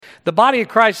The body of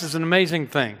Christ is an amazing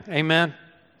thing. Amen?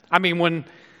 I mean, when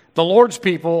the Lord's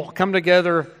people come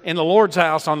together in the Lord's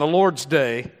house on the Lord's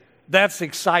day, that's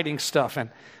exciting stuff.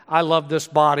 And I love this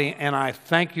body, and I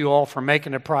thank you all for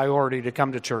making it a priority to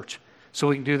come to church so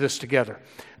we can do this together.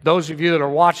 Those of you that are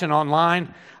watching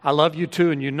online, I love you too,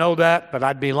 and you know that, but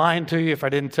I'd be lying to you if I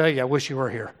didn't tell you I wish you were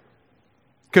here.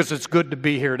 Because it's good to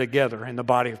be here together in the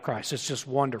body of Christ. It's just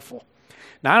wonderful.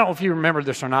 Now, I don't know if you remember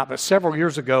this or not, but several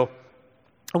years ago,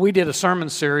 we did a sermon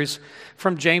series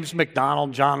from James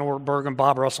MacDonald, John Ortberg, and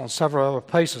Bob Russell, and several other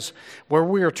places, where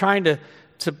we were trying to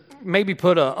maybe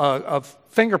put a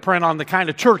fingerprint on the kind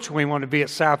of church we want to be at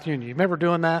South Union. You remember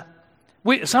doing that?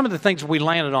 Some of the things we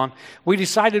landed on, we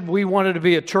decided we wanted to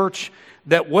be a church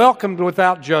that welcomed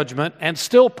without judgment and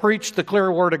still preached the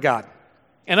clear Word of God.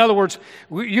 In other words,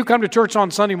 you come to church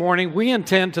on Sunday morning, we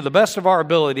intend to the best of our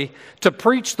ability to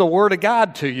preach the Word of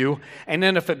God to you, and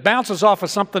then if it bounces off of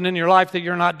something in your life that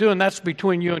you're not doing, that's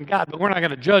between you and God, but we're not going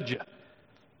to judge you.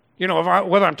 You know,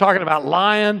 whether I'm talking about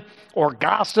lying or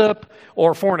gossip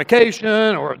or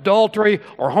fornication or adultery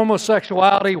or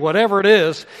homosexuality, whatever it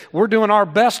is, we're doing our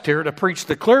best here to preach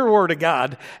the clear Word of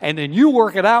God, and then you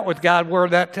work it out with God where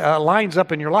that lines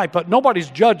up in your life. But nobody's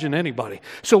judging anybody.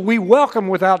 So we welcome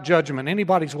without judgment.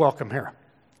 Anybody's welcome here.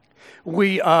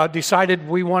 We decided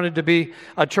we wanted to be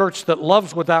a church that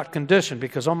loves without condition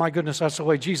because, oh my goodness, that's the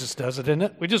way Jesus does it, isn't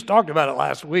it? We just talked about it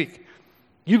last week.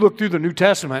 You look through the New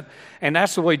Testament, and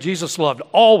that's the way Jesus loved,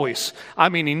 always. I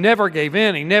mean, he never gave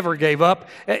in. He never gave up.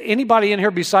 Anybody in here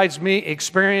besides me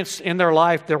experienced in their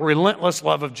life the relentless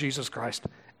love of Jesus Christ?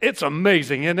 It's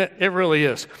amazing, isn't it? It really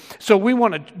is. So we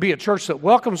want to be a church that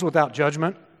welcomes without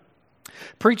judgment,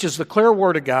 preaches the clear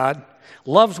Word of God,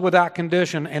 loves without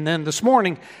condition. And then this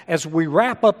morning, as we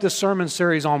wrap up this sermon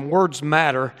series on Words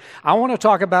Matter, I want to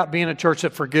talk about being a church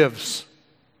that forgives.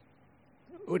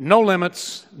 No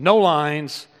limits, no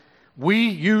lines. We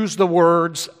use the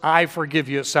words, I forgive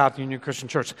you at South Union Christian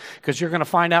Church, because you're going to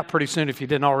find out pretty soon if you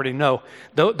didn't already know.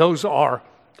 Those are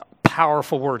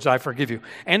powerful words, I forgive you.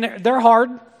 And they're hard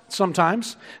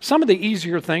sometimes. Some of the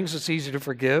easier things, it's easy to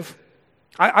forgive.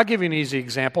 I'll give you an easy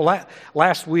example.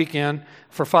 Last weekend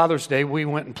for Father's Day, we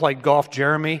went and played golf,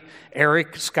 Jeremy,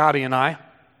 Eric, Scotty, and I.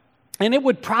 And it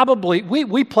would probably,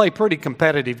 we play pretty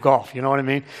competitive golf, you know what I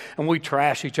mean? And we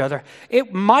trash each other.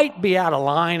 It might be out of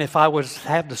line if I was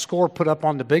have the score put up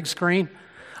on the big screen.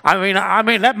 I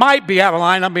mean that might be out of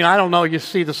line. I mean, I don't know. You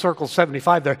see the circle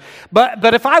 75 there.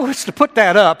 But if I was to put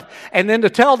that up and then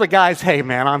to tell the guys, hey,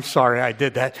 man, I'm sorry I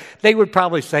did that, they would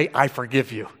probably say, I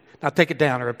forgive you. Now take it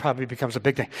down or it probably becomes a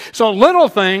big thing. So little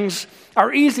things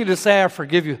are easy to say, I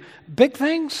forgive you. Big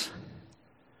things,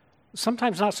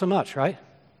 sometimes not so much, right?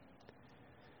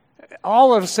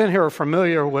 All of us in here are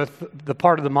familiar with the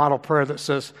part of the model prayer that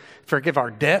says, forgive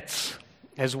our debts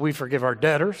as we forgive our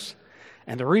debtors.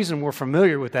 And the reason we're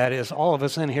familiar with that is all of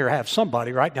us in here have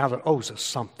somebody right now that owes us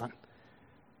something.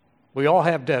 We all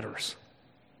have debtors.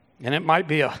 And it might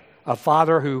be a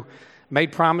father who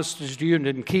made promises to you and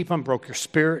didn't keep them, broke your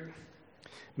spirit.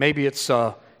 Maybe it's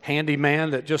a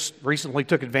handyman that just recently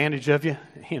took advantage of you,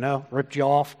 ripped you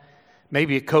off.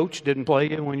 Maybe a coach didn't play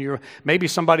you when you were, maybe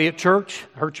somebody at church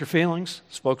hurt your feelings,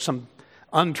 spoke some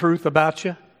untruth about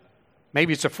you.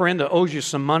 Maybe it's a friend that owes you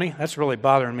some money. That's really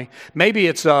bothering me. Maybe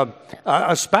it's a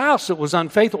spouse that was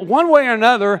unfaithful. One way or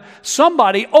another,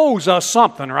 somebody owes us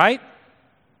something, right?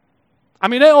 I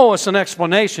mean, they owe us an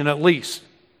explanation at least,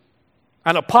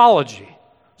 an apology,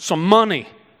 some money,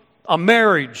 a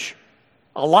marriage,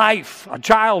 a life, a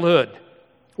childhood.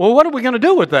 Well, what are we going to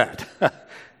do with that?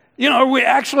 Are we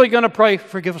actually going to pray,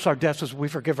 forgive us our debts as we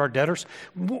forgive our debtors,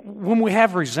 when we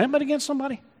have resentment against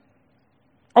somebody?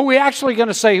 Are we actually going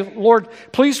to say, Lord,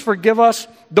 please forgive us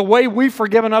the way we've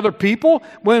forgiven other people,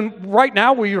 when right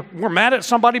now we're mad at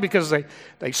somebody because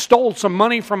they stole some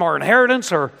money from our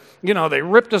inheritance, or, they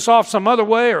ripped us off some other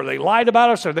way, or they lied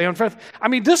about us, or they unfaithful? I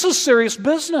mean, this is serious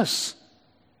business.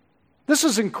 This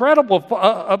is incredible,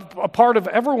 a part of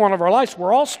every one of our lives.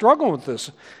 We're all struggling with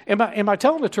this. Am I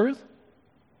telling the truth?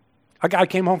 A guy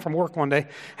came home from work one day,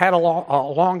 had a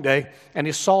long day, and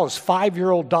he saw his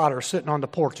 5-year-old daughter sitting on the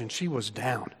porch, and she was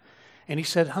down. And he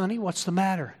said, honey, what's the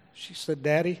matter? She said,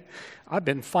 Daddy, I've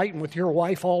been fighting with your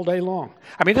wife all day long.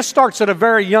 I mean, this starts at a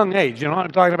very young age. You know what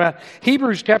I'm talking about?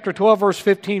 Hebrews chapter 12, verse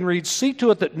 15 reads, see to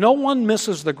it that no one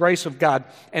misses the grace of God,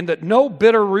 and that no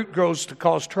bitter root grows to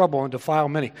cause trouble and defile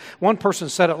many. One person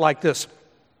said it like this: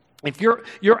 if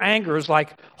your anger is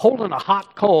like holding a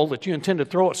hot coal that you intend to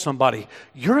throw at somebody,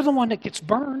 you're the one that gets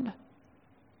burned.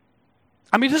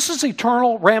 I mean, this is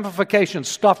eternal ramification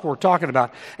stuff we're talking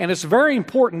about. And it's very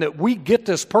important that we get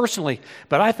this personally,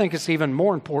 but I think it's even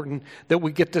more important that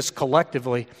we get this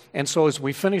collectively. And so as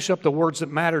we finish up the Words That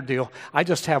Matter deal, I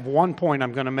just have one point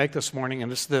I'm going to make this morning,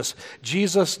 and it's this.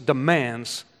 Jesus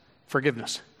demands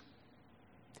forgiveness.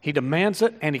 He demands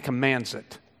it and he commands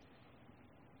it.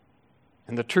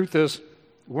 And the truth is,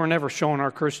 we're never showing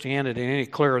our Christianity any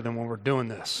clearer than when we're doing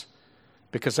this,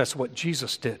 because that's what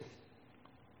Jesus did.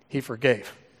 He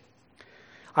forgave.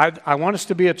 I want us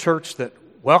to be a church that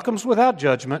welcomes without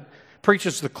judgment,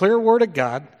 preaches the clear word of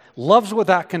God, loves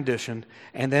without condition,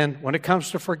 and then when it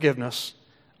comes to forgiveness,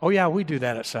 oh yeah, we do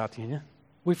that at South Union.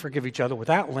 We forgive each other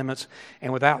without limits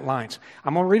and without lines.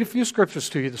 I'm going to read a few scriptures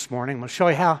to you this morning. I'm going to show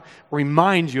you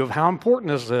remind you of how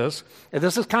important this is. And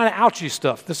this is kind of ouchy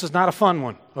stuff. This is not a fun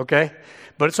one, okay?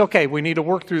 But it's okay. We need to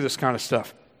work through this kind of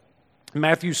stuff.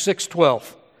 Matthew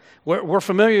 6:12. We're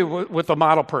familiar with the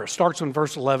model prayer. It starts in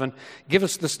verse 11. Give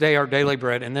us this day our daily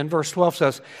bread. And then verse 12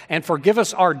 says, and forgive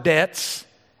us our debts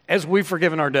as we've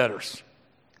forgiven our debtors.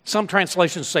 Some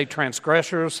translations say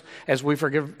transgressors as we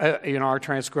forgive our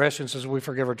transgressions as we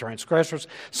forgive our transgressors.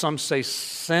 Some say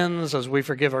sins as we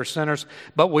forgive our sinners.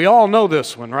 But we all know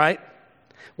this one, right?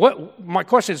 My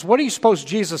question is, what do you suppose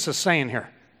Jesus is saying here?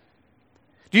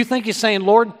 Do you think he's saying,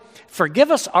 Lord, forgive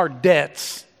us our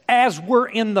debts as we're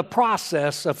in the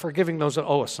process of forgiving those that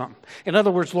owe us something? In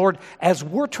other words, Lord, as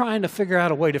we're trying to figure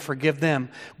out a way to forgive them,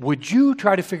 would you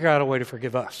try to figure out a way to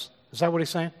forgive us? Is that what he's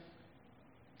saying?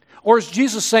 Or is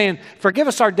Jesus saying, forgive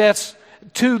us our debts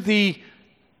to the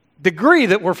degree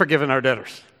that we're forgiving our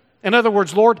debtors? In other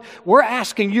words, Lord, we're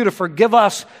asking you to forgive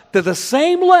us to the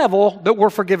same level that we're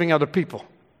forgiving other people.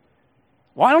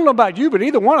 Well, I don't know about you, but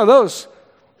either one of those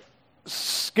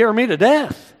scare me to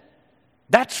death.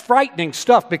 That's frightening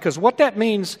stuff, because what that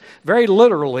means very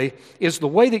literally is the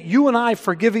way that you and I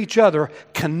forgive each other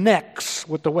connects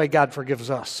with the way God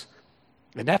forgives us.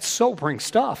 And that's sobering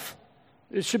stuff.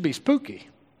 It should be spooky.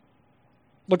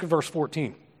 Look at verse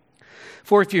 14.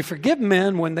 For if you forgive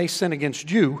men when they sin against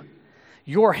you,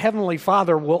 your heavenly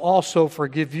Father will also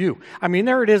forgive you. I mean,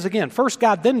 there it is again. First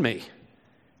God, then me.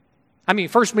 I mean,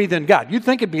 first me, then God. You'd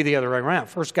think it'd be the other way around.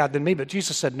 First God, then me. But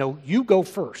Jesus said, no, you go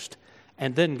first,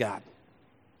 and then God.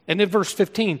 And in verse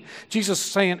 15, Jesus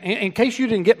is saying, in case you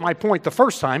didn't get my point the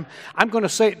first time, I'm going to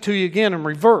say it to you again in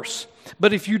reverse.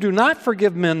 But if you do not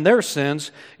forgive men their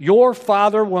sins, your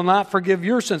Father will not forgive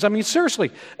your sins. I mean,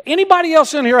 seriously, anybody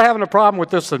else in here having a problem with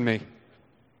this than me?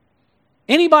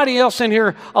 Anybody else in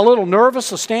here a little nervous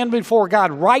to stand before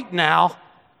God right now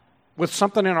with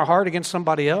something in our heart against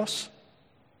somebody else?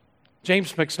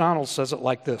 James McDonald says it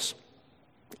like this.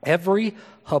 Every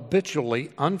habitually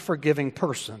unforgiving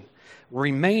person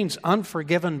remains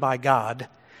unforgiven by God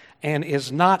and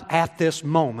is not at this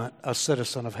moment a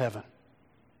citizen of heaven.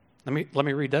 Let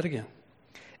me read that again.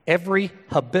 Every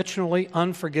habitually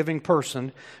unforgiving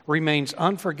person remains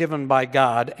unforgiven by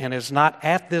God and is not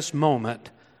at this moment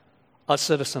a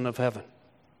citizen of heaven.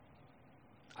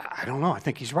 I don't know. I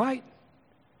think he's right.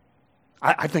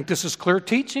 I think this is clear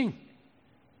teaching.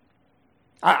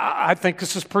 I think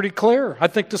this is pretty clear. I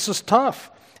think this is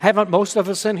tough. Haven't most of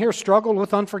us in here struggled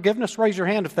with unforgiveness? Raise your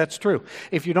hand if that's true.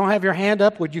 If you don't have your hand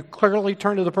up, would you clearly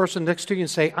turn to the person next to you and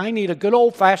say, I need a good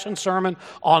old-fashioned sermon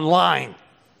online?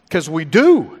 Because we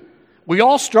do. We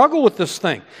all struggle with this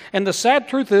thing. And the sad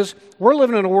truth is, we're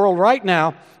living in a world right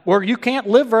now where you can't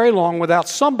live very long without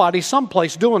somebody,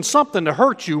 someplace doing something to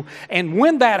hurt you. And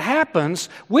when that happens,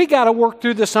 we got to work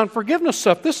through this unforgiveness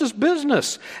stuff. This is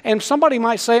business. And somebody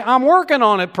might say, I'm working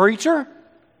on it, preacher.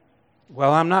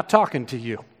 Well, I'm not talking to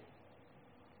you.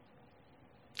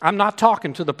 I'm not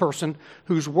talking to the person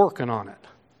who's working on it.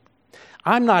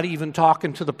 I'm not even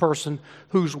talking to the person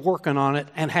who's working on it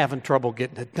and having trouble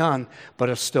getting it done, but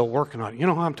is still working on it. You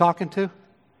know who I'm talking to?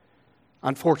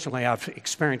 Unfortunately, I've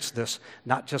experienced this,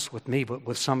 not just with me, but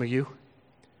with some of you.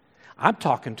 I'm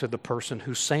talking to the person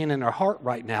who's saying in their heart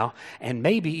right now, and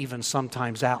maybe even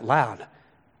sometimes out loud,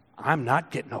 I'm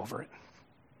not getting over it.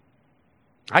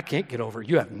 I can't get over it.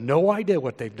 You have no idea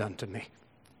what they've done to me.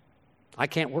 I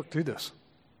can't work through this.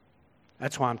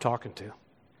 That's why I'm talking to.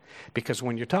 Because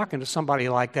when you're talking to somebody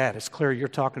like that, it's clear you're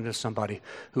talking to somebody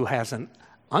who has an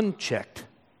unchecked,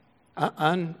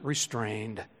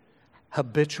 unrestrained,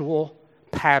 habitual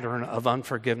pattern of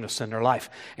unforgiveness in their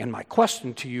life. And my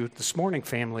question to you this morning,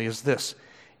 family, is this.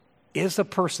 Is a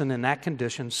person in that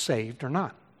condition saved or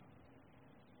not?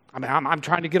 I mean, I'm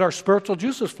trying to get our spiritual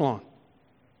juices flowing.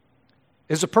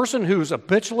 Is a person who's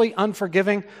habitually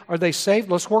unforgiving, are they saved?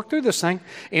 Let's work through this thing.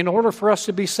 In order for us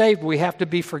to be saved, we have to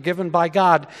be forgiven by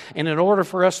God. And in order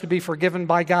for us to be forgiven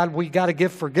by God, we got to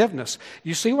give forgiveness.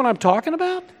 You see what I'm talking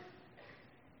about?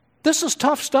 This is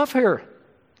tough stuff here.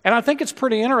 And I think it's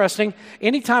pretty interesting.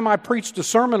 Anytime I preached a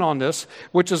sermon on this,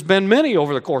 which has been many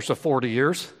over the course of 40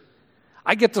 years,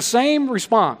 I get the same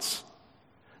response.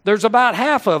 There's about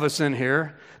half of us in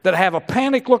here that have a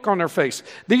panic look on their face.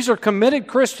 These are committed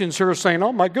Christians who are saying,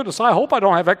 oh my goodness, I hope I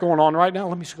don't have that going on right now.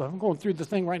 Let me see, I'm going through the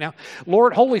thing right now.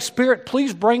 Lord, Holy Spirit,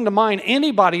 please bring to mind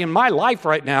anybody in my life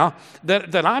right now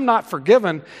that I'm not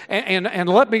forgiven, and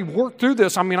let me work through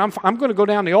this. I mean, I'm going to go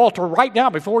down the altar right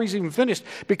now before he's even finished,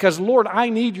 because Lord, I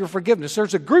need your forgiveness.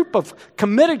 There's a group of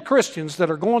committed Christians that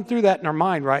are going through that in their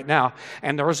mind right now.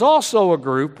 And there's also a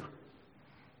group,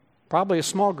 probably a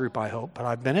small group I hope, but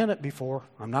I've been in it before,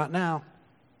 I'm not now,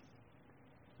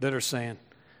 that are saying,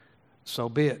 so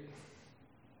be it.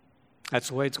 That's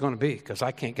the way it's going to be, because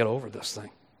I can't get over this thing.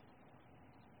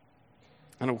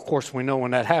 And of course, we know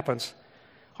when that happens,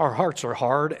 our hearts are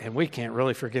hard, and we can't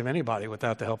really forgive anybody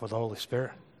without the help of the Holy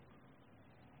Spirit.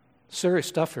 Serious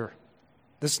stuff here.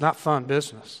 This is not fun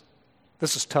business.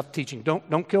 This is tough teaching.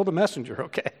 Don't kill the messenger,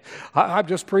 okay? I'm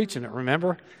just preaching it,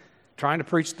 remember? Trying to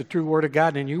preach the true word of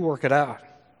God, and you work it out.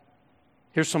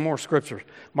 Here's some more scripture.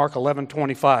 Mark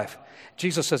 11:25.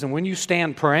 Jesus says, and when you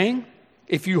stand praying,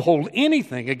 if you hold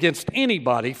anything against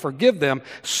anybody, forgive them,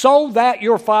 so that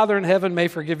your Father in heaven may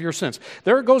forgive your sins.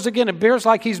 There it goes again. It bears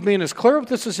like he's being as clear with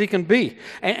this as he can be.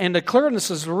 And the clearness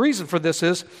is the reason for this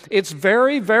is it's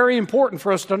very, very important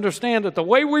for us to understand that the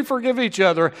way we forgive each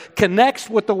other connects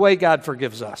with the way God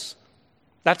forgives us.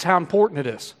 That's how important it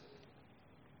is.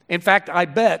 In fact, I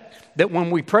bet that when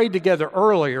we prayed together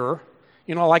earlier,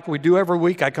 you know, like we do every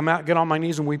week, I come out, get on my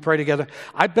knees, and we pray together.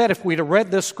 I bet if we'd have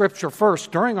read this scripture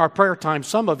first during our prayer time,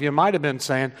 some of you might have been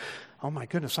saying, oh my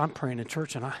goodness, I'm praying in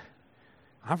church, and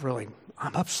I'm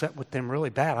upset with them really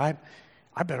bad.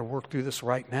 I better work through this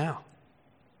right now.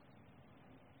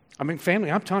 I mean, family,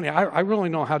 I'm telling you, I really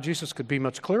know how Jesus could be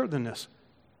much clearer than this.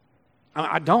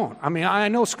 I don't. I mean, I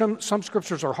know some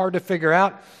scriptures are hard to figure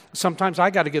out. Sometimes I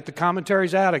got to get the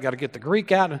commentaries out. I got to get the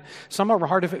Greek out. And some of them are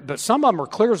hard to figure, but some of them are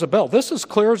clear as a bell. This is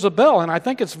clear as a bell, and I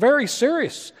think it's very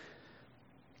serious.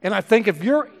 And I think if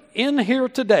you're in here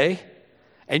today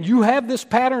and you have this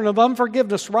pattern of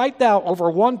unforgiveness right now over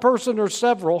one person or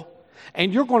several,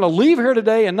 and you're going to leave here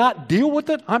today and not deal with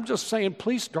it, I'm just saying,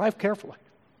 please drive carefully.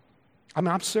 I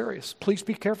mean, I'm serious. Please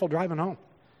be careful driving home.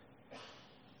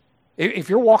 If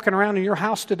you're walking around in your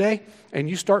house today and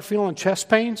you start feeling chest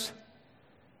pains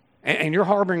and you're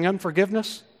harboring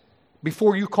unforgiveness,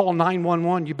 before you call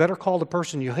 911, you better call the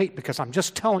person you hate, because I'm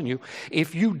just telling you,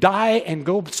 if you die and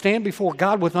go stand before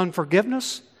God with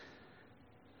unforgiveness,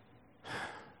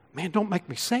 man, don't make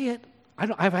me say it.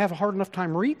 I have a hard enough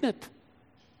time reading it.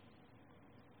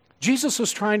 Jesus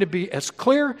is trying to be as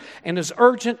clear and as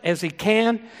urgent as he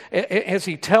can, as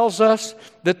he tells us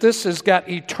that this has got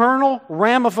eternal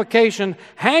ramification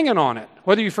hanging on it,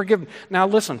 whether you forgive them. Now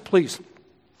listen, please.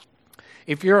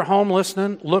 If you're at home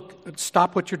listening,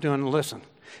 stop what you're doing and listen.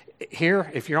 Here,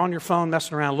 if you're on your phone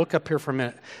messing around, look up here for a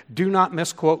minute. Do not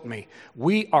misquote me.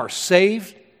 We are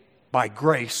saved by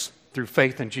grace through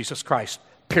faith in Jesus Christ,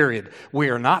 period. We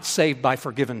are not saved by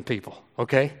forgiven people,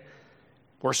 okay?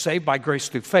 We're saved by grace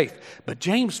through faith. But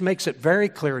James makes it very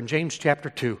clear in James chapter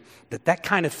 2 that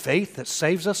kind of faith that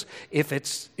saves us, if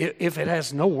it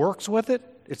has no works with it,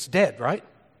 it's dead, right?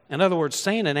 In other words,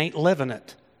 saying it ain't living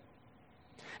it.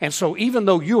 And so even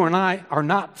though you and I are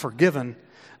not forgiven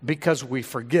because we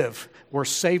forgive, we're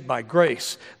saved by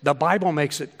grace. The Bible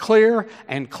makes it clear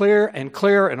and clear and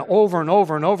clear and over and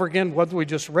over and over again, what we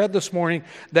just read this morning,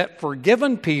 that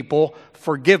forgiven people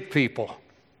forgive people.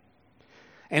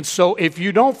 And so if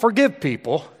you don't forgive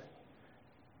people,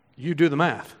 you do the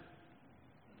math.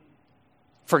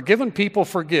 Forgiven people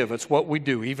forgive. It's what we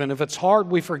do. Even if it's hard,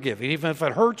 we forgive. Even if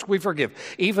it hurts, we forgive.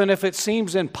 Even if it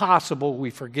seems impossible, we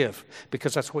forgive.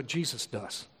 Because that's what Jesus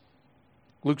does.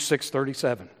 Luke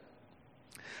 6:37.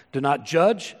 Do not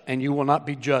judge, and you will not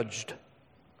be judged.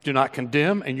 Do not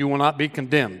condemn, and you will not be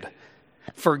condemned.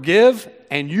 Forgive,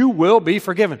 and you will be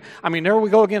forgiven. I mean, there we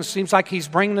go again. It seems like he's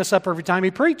bringing this up every time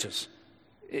he preaches.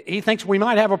 He thinks we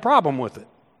might have a problem with it.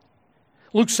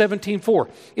 Luke 17:4.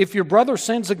 If your brother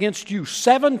sins against you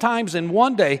 7 times in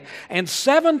one day, and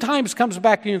 7 times comes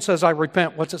back to you and says, I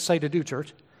repent, what's it say to do,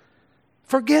 church?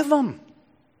 Forgive them.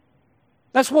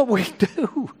 That's what we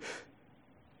do.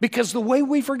 Because the way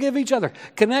we forgive each other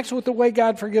connects with the way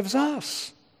God forgives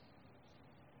us.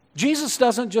 Jesus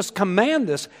doesn't just command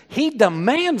this, he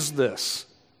demands this.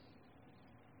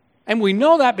 And we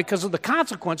know that because of the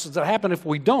consequences that happen if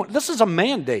we don't. This is a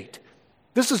mandate.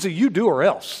 This is a you do or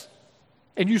else.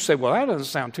 And you say, well, that doesn't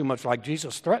sound too much like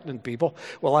Jesus threatening people.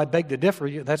 Well, I beg to differ.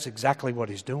 That's exactly what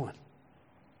he's doing.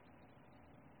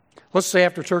 Let's say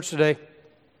after church today,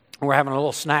 we're having a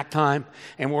little snack time,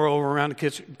 and we're over around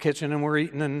the kitchen and we're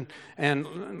eating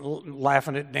and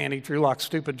laughing at Danny Trulock's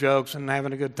stupid jokes and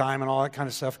having a good time and all that kind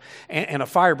of stuff. And a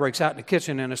fire breaks out in the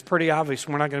kitchen, and it's pretty obvious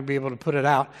we're not going to be able to put it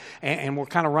out. And we're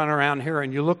kind of running around here,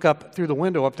 and you look up through the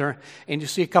window up there, and you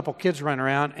see a couple kids running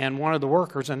around, and one of the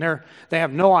workers, and they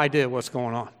have no idea what's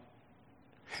going on.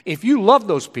 If you love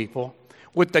those people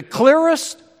with the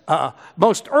clearest,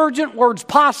 most urgent words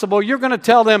possible, you're going to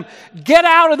tell them, get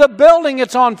out of the building,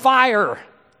 it's on fire.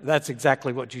 That's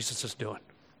exactly what Jesus is doing.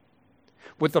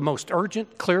 With the most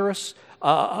urgent, clearest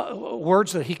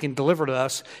words that he can deliver to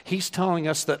us, he's telling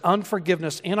us that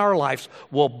unforgiveness in our lives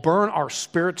will burn our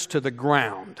spirits to the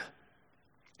ground,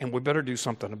 and we better do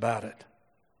something about it.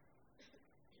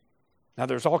 Now,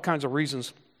 there's all kinds of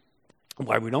reasons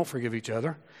why we don't forgive each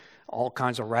other. All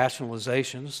kinds of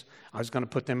rationalizations. I was going to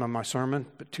put them in my sermon,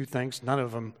 but two things. None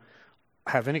of them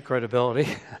have any credibility,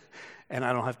 and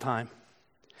I don't have time.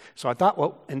 So I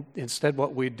thought instead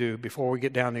what we'd do before we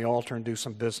get down the altar and do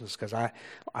some business, because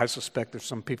I suspect there's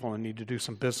some people that need to do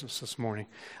some business this morning.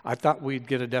 I thought we'd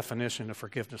get a definition of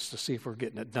forgiveness to see if we're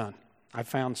getting it done. I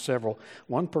found several.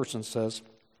 One person says,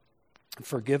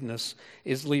 forgiveness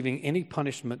is leaving any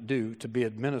punishment due to be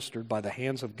administered by the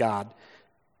hands of God,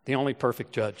 the only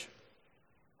perfect judge.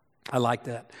 I like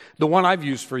that. The one I've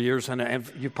used for years,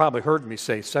 and you've probably heard me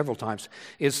say several times,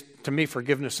 is, to me,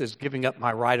 forgiveness is giving up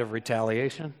my right of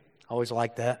retaliation. I always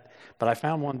like that. But I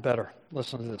found one better.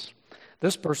 Listen to this.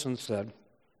 This person said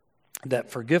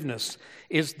that forgiveness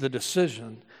is the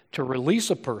decision to release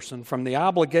a person from the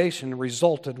obligation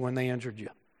resulted when they injured you.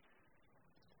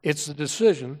 It's the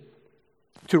decision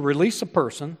to release a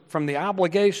person from the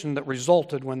obligation that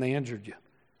resulted when they injured you.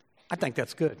 I think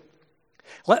that's good.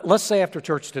 Let's say after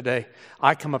church today,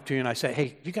 I come up to you and I say,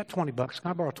 hey, you got $20?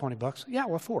 Can I borrow $20? Yeah,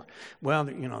 what for? Well,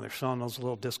 they're selling those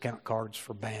little discount cards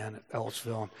for band at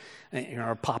Ellisville, and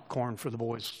or popcorn for the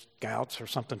Boy Scouts or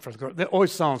something for the girls. They're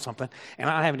always selling something, and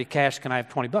I don't have any cash. Can I have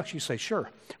 $20? You say, sure.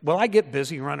 Well, I get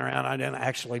busy running around. I didn't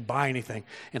actually buy anything,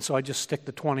 and so I just stick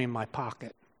the 20 in my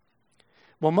pocket.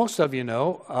 Well, most of you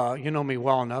know me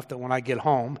well enough that when I get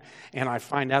home and I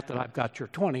find out that I've got your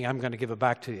 20, I'm going to give it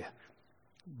back to you.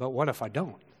 But what if I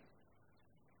don't?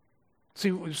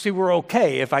 See, we're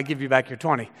okay if I give you back your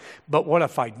 20. But what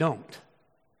if I don't?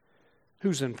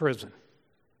 Who's in prison?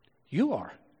 You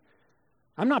are.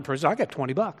 I'm not in prison. I got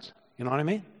 $20. You know what I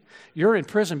mean? You're in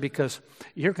prison because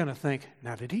you're going to think,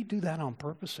 now, did he do that on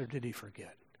purpose or did he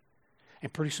forget?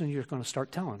 And pretty soon you're going to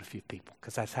start telling a few people,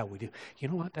 because that's how we do. You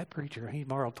know what? That preacher, he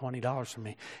borrowed $20 from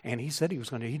me, and he said he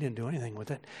didn't do anything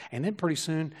with it. And then pretty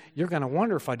soon you're going to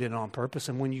wonder if I did it on purpose.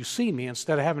 And when you see me,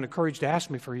 instead of having the courage to ask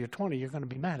me for your 20, you're going to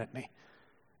be mad at me.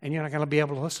 And you're not going to be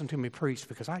able to listen to me preach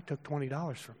because I took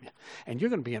 $20 from you. And you're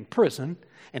going to be in prison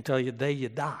until the day you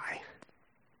die.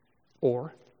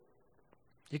 Or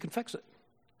you can fix it.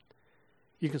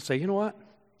 You can say, you know what?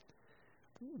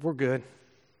 We're good.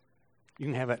 You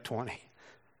can have that 20.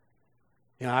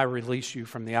 I release you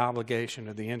from the obligation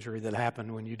of the injury that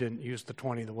happened when you didn't use the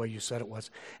 20 the way you said it was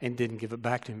and didn't give it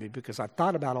back to me, because I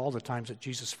thought about all the times that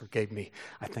Jesus forgave me.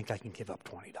 I think I can give up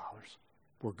 $20.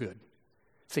 We're good.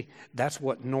 See, that's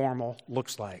what normal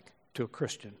looks like to a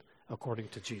Christian according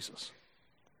to Jesus.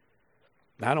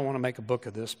 Now, I don't want to make a book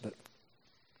of this, but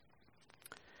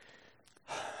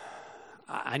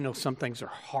I know some things are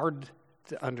hard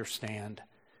to understand,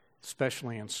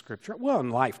 especially in Scripture. Well,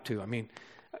 in life, too. I mean,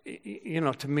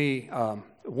 to me,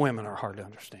 women are hard to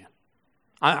understand.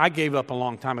 I gave up a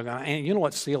long time ago, and you know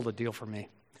what sealed the deal for me?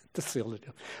 To seal the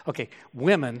deal. Okay,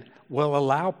 women will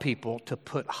allow people to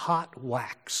put hot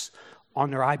wax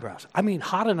on their eyebrows. I mean,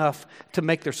 hot enough to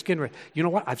make their skin red. You know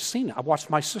what? I've seen it. I watched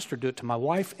my sister do it to my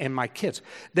wife and my kids.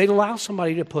 They'd allow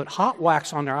somebody to put hot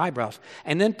wax on their eyebrows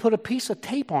and then put a piece of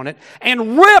tape on it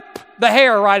and rip the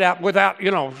hair right out without,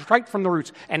 straight from the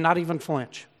roots, and not even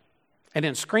flinch. And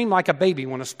then scream like a baby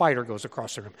when a spider goes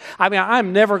across the room. I mean,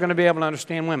 I'm never going to be able to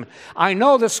understand women. I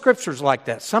know the Scripture's like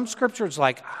that. Some Scripture's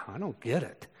like, I don't get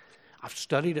it. I've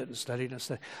studied it and studied and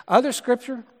studied. Other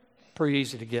Scripture, pretty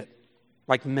easy to get.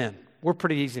 Like men, we're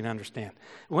pretty easy to understand.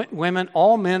 Women,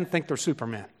 all men think they're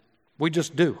Superman. We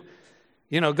just do.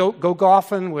 Go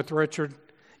golfing with Richard.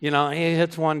 He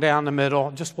hits one down the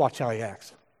middle. Just watch how he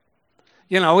acts.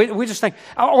 We just think,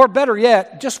 or better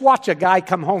yet, just watch a guy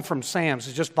come home from Sam's.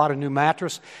 He's just bought a new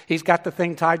mattress. He's got the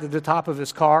thing tied to the top of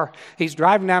his car. He's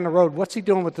driving down the road. What's he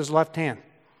doing with his left hand?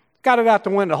 Got it out the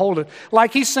window, hold it.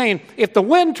 Like he's saying, if the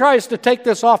wind tries to take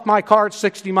this off my car at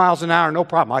 60 miles an hour, no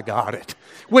problem, I got it.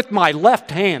 With my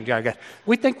left hand,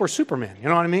 we think we're Superman, you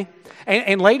know what I mean?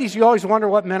 And ladies, you always wonder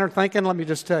what men are thinking. Let me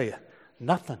just tell you,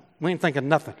 nothing. We ain't thinking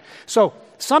nothing. So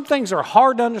some things are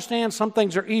hard to understand, some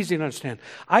things are easy to understand.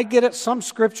 I get it, some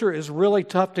scripture is really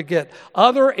tough to get.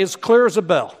 Other is clear as a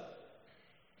bell.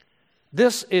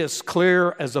 This is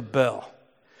clear as a bell.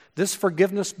 This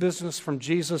forgiveness business from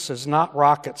Jesus is not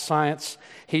rocket science.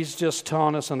 He's just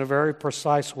telling us in a very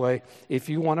precise way, if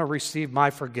you want to receive my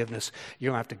forgiveness, you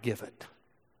don't have to give it.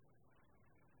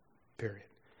 Period.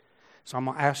 So I'm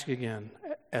going to ask you again,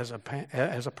 as a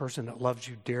person that loves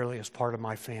you dearly as part of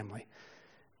my family,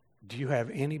 do you have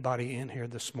anybody in here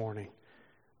this morning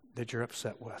that you're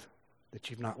upset with, that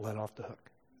you've not let off the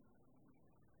hook?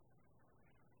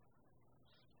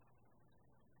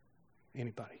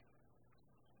 Anybody?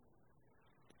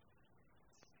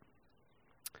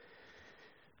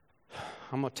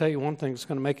 I'm going to tell you one thing that's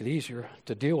going to make it easier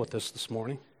to deal with this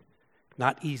morning.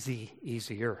 Not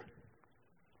easier.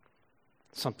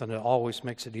 Something that always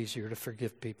makes it easier to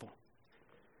forgive people.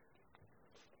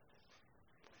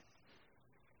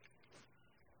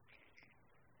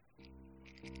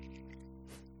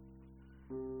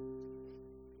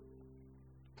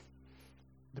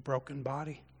 The broken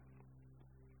body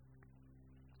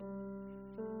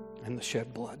and the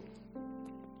shed blood.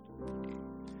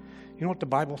 You know what the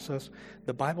Bible says?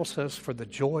 The Bible says, for the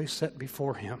joy set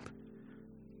before him,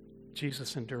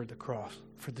 Jesus endured the cross.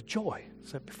 For the joy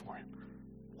set before him.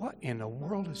 What in the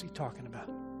world is he talking about?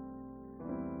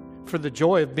 For the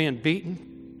joy of being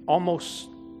beaten almost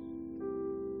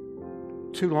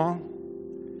too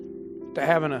long, to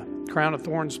having a crown of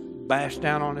thorns bashed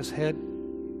down on his head.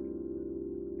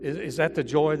 Is that the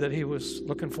joy that he was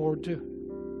looking forward to?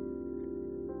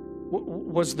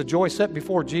 Was the joy set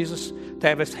before Jesus to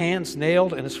have his hands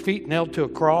nailed and his feet nailed to a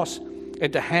cross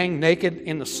and to hang naked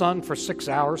in the sun for 6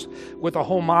 hours with a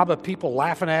whole mob of people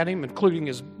laughing at him, including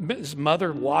his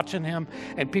mother watching him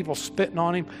and people spitting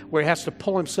on him, where he has to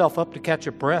pull himself up to catch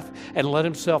a breath and let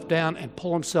himself down and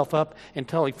pull himself up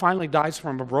until he finally dies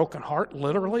from a broken heart,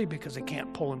 literally, because he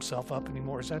can't pull himself up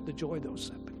anymore? Is that the joy that was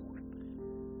set before?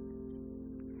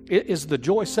 Is the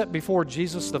joy set before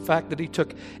Jesus the fact that he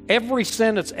took every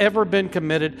sin that's ever been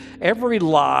committed, every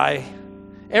lie,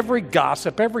 every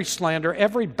gossip, every slander,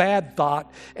 every bad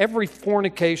thought, every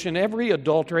fornication, every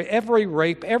adultery, every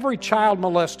rape, every child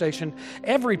molestation,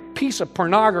 every piece of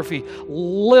pornography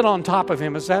lit on top of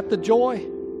him? Is that the joy?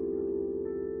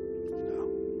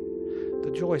 No.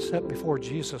 The joy set before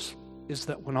Jesus is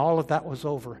that when all of that was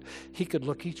over, he could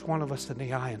look each one of us in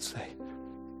the eye and say,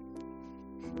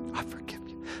 I forgive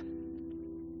you.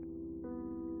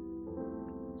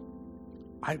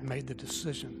 I've made the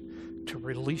decision to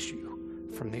release you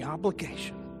from the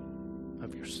obligation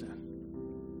of your sin.